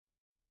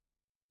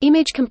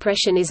Image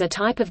compression is a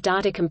type of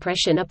data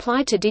compression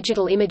applied to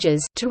digital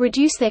images, to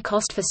reduce their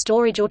cost for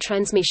storage or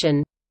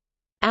transmission.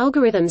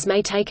 Algorithms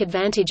may take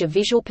advantage of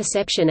visual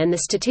perception and the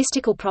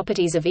statistical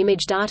properties of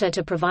image data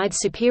to provide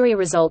superior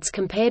results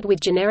compared with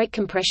generic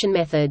compression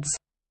methods.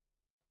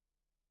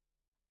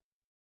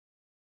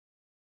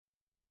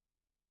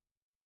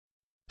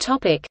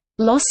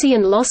 Lossy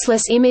and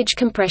lossless image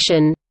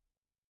compression.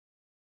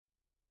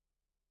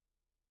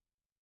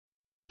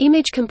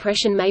 Image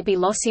compression may be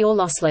lossy or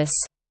lossless.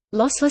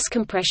 Lossless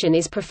compression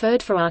is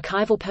preferred for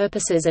archival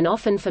purposes and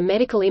often for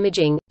medical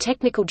imaging,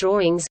 technical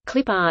drawings,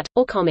 clip art,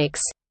 or comics.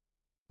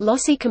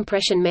 Lossy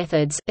compression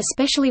methods,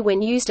 especially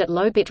when used at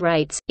low bit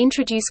rates,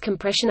 introduce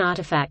compression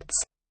artifacts.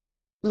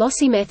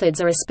 Lossy methods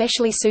are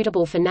especially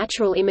suitable for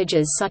natural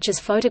images such as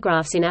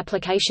photographs in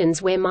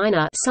applications where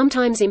minor,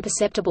 sometimes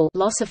imperceptible,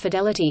 loss of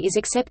fidelity is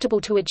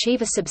acceptable to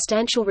achieve a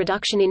substantial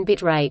reduction in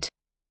bit rate.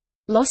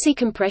 Lossy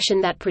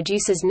compression that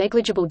produces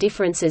negligible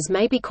differences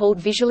may be called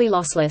visually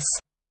lossless.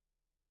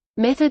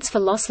 Methods for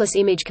lossless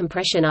image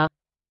compression are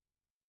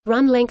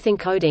run-length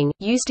encoding,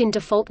 used in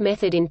default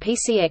method in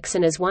PCX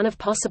and as one of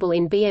possible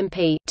in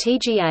BMP,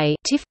 TGA,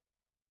 TIFF.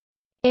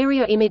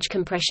 Area image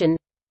compression,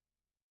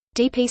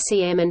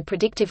 DPCM and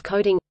predictive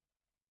coding.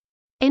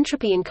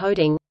 Entropy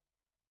encoding.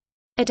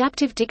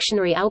 Adaptive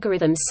dictionary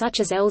algorithms such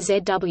as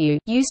LZW,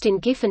 used in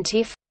GIF and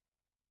TIFF.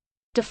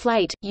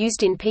 Deflate,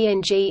 used in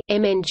PNG,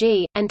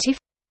 MNG, and TIFF.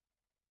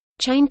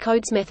 Chain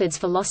codes methods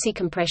for lossy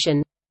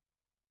compression.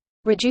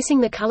 Reducing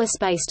the color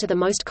space to the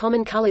most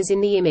common colors in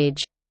the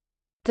image.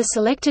 The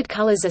selected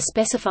colors are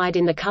specified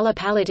in the color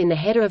palette in the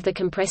header of the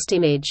compressed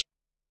image.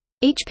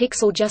 Each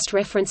pixel just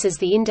references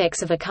the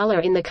index of a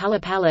color in the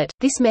color palette.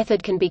 This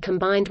method can be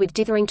combined with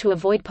dithering to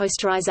avoid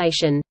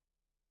posterization.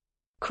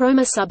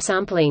 Chroma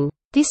subsampling.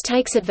 This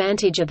takes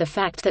advantage of the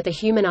fact that the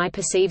human eye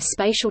perceives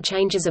spatial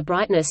changes of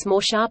brightness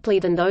more sharply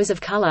than those of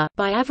color,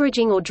 by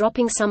averaging or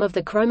dropping some of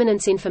the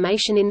chrominance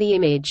information in the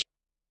image.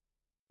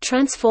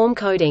 Transform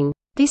coding.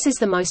 This is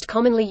the most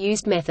commonly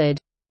used method.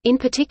 In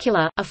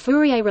particular, a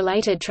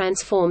Fourier-related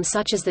transform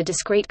such as the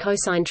discrete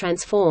cosine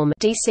transform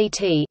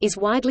 (DCT) is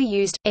widely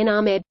used. N.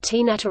 Ahmed,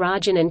 T.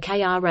 Natarajan and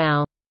K. R.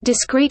 Rao.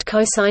 Discrete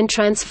cosine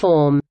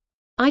transform.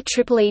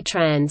 IEEE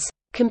Trans.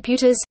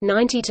 Computers,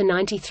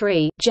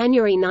 90–93,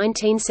 January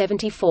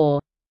 1974.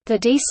 The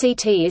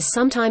DCT is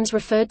sometimes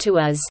referred to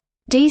as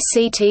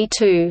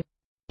DCT2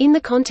 in the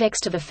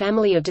context of a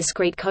family of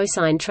discrete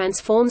cosine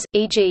transforms,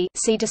 e.g.,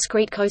 see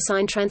discrete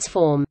cosine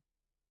transform.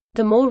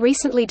 The more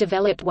recently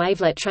developed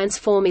wavelet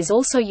transform is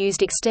also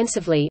used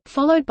extensively,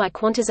 followed by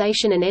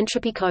quantization and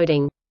entropy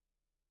coding.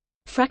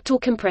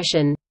 Fractal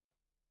compression.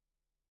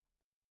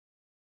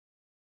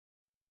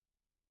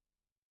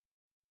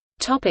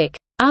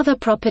 Other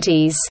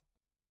properties.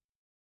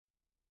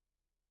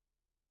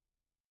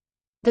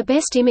 The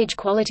best image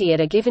quality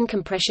at a given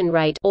compression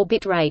rate or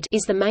bit rate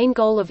is the main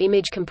goal of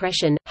image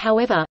compression.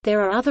 However, there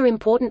are other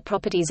important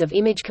properties of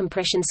image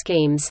compression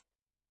schemes.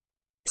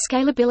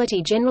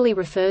 Scalability generally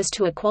refers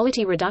to a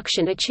quality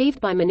reduction achieved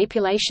by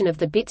manipulation of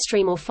the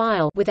bitstream or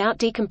file without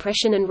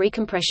decompression and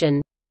recompression.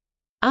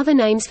 Other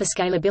names for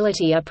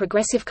scalability are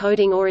progressive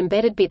coding or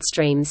embedded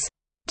bitstreams.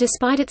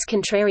 Despite its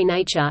contrary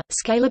nature,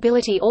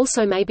 scalability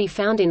also may be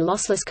found in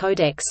lossless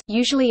codecs,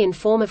 usually in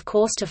form of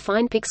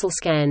coarse-to-fine pixel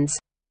scans.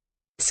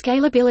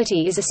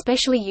 Scalability is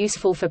especially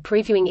useful for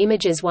previewing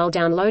images while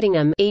downloading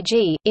them,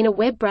 e.g., in a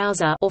web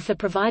browser, or for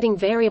providing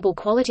variable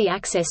quality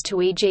access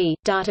to e.g.,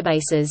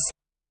 databases.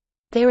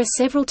 There are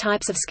several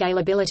types of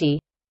scalability.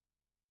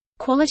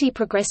 Quality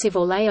progressive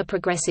or layer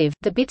progressive,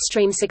 the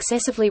bitstream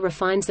successively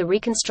refines the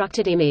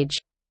reconstructed image.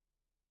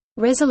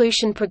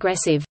 Resolution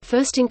progressive,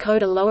 first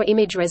encode a lower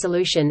image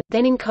resolution,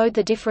 then encode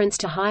the difference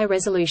to higher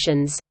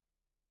resolutions.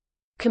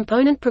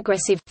 Component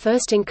progressive,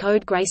 first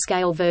encode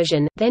grayscale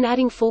version, then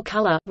adding full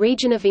color,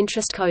 region of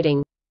interest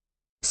coding.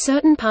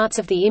 Certain parts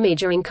of the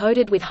image are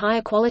encoded with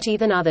higher quality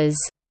than others.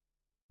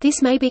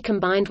 This may be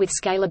combined with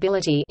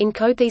scalability,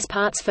 encode these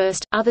parts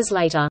first, others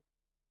later.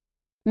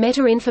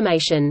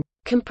 Meta-information.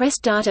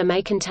 Compressed data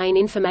may contain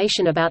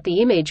information about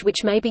the image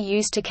which may be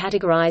used to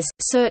categorize,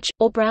 search,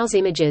 or browse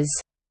images.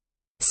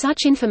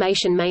 Such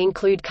information may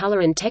include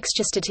color and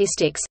texture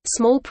statistics,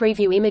 small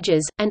preview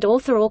images, and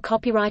author or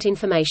copyright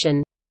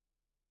information.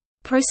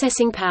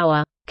 Processing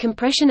power.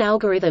 Compression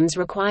algorithms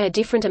require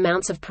different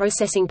amounts of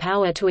processing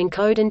power to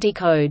encode and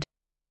decode.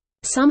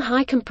 Some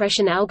high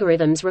compression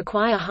algorithms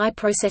require high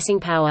processing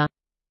power.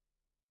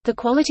 The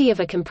quality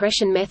of a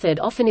compression method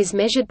often is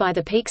measured by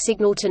the peak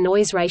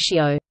signal-to-noise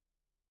ratio.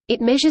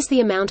 It measures the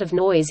amount of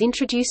noise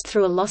introduced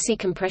through a lossy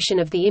compression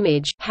of the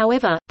image.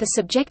 However, the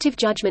subjective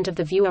judgment of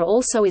the viewer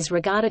also is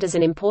regarded as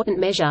an important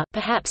measure,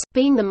 perhaps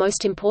being the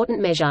most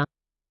important measure.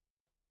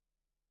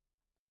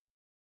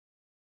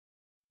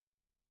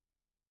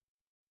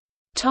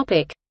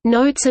 Topic: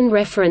 Notes and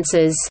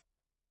references.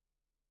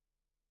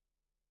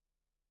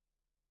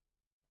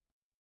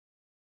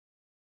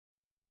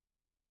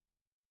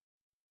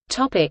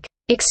 Topic: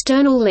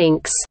 External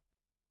links.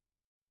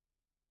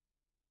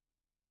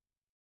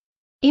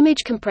 Image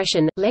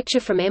compression, lecture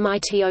from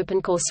MIT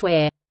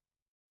OpenCourseware.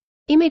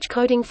 Image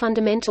coding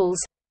fundamentals.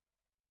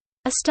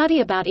 A study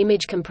about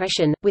image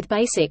compression, with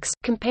basics,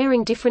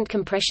 comparing different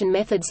compression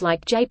methods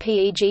like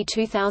JPEG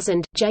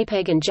 2000,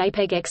 JPEG and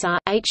JPEG XR,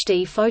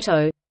 HD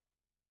photo.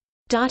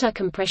 Data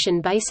compression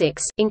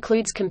basics,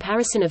 includes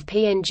comparison of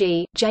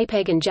PNG,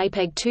 JPEG and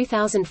JPEG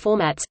 2000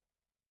 formats.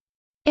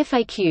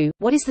 FAQ,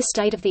 what is the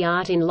state of the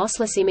art in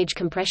lossless image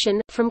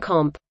compression, from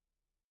Comp.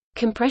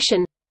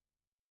 Compression.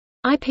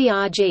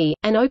 IPRG,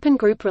 an open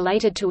group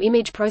related to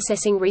image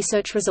processing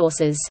research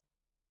resources.